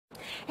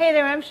Hey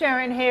there, I'm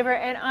Sharon Haver,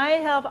 and I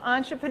help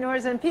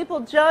entrepreneurs and people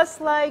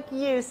just like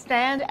you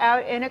stand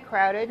out in a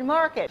crowded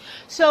market.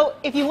 So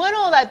if you want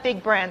all that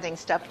big branding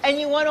stuff and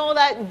you want all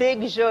that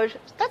big zhuzh,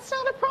 that's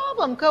not a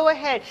problem. Go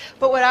ahead.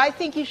 But what I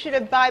think you should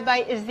abide by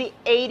is the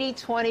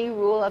 80-20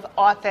 rule of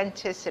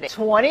authenticity.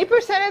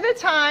 20% of the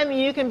time,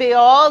 you can be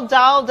all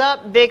dolled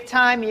up big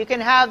time. You can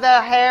have the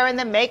hair and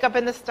the makeup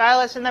and the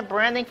stylist and the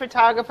branding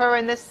photographer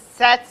and the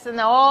sets and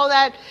all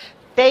that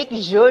fake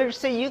zhuzh,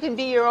 so you can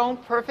be your own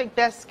perfect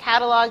best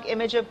catalog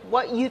image of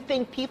what you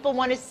think people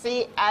want to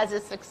see as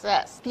a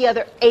success. The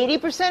other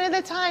 80% of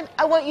the time,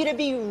 I want you to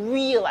be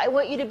real. I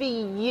want you to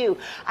be you.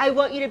 I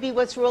want you to be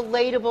what's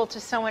relatable to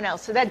someone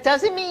else. So that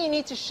doesn't mean you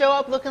need to show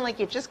up looking like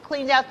you just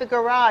cleaned out the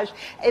garage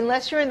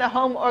unless you're in the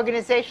home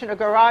organization or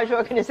garage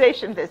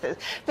organization business.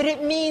 But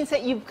it means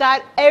that you've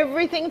got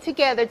everything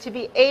together to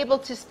be able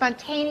to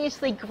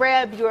spontaneously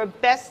grab your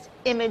best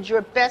image,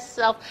 your best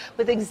self,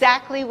 with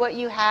exactly what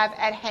you have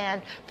at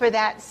hand for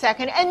that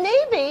second. And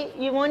maybe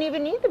you won't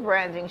even need the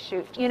branding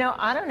shoot. You know,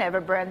 I don't have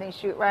a branding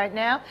shoot right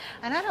now,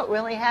 and I don't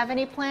really have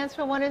any plans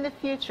for one in the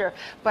future,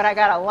 but I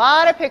got a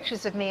lot of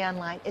pictures of me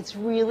online. It's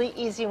really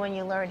easy when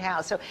you learn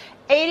how. So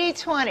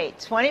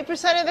 80-20,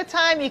 20% of the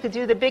time you could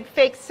do the big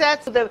fake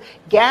sets, the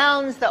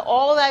gowns,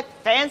 all that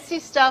fancy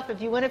stuff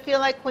if you want to feel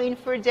like queen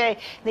for a day.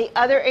 The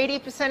other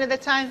 80% of the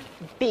time,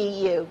 be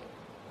you.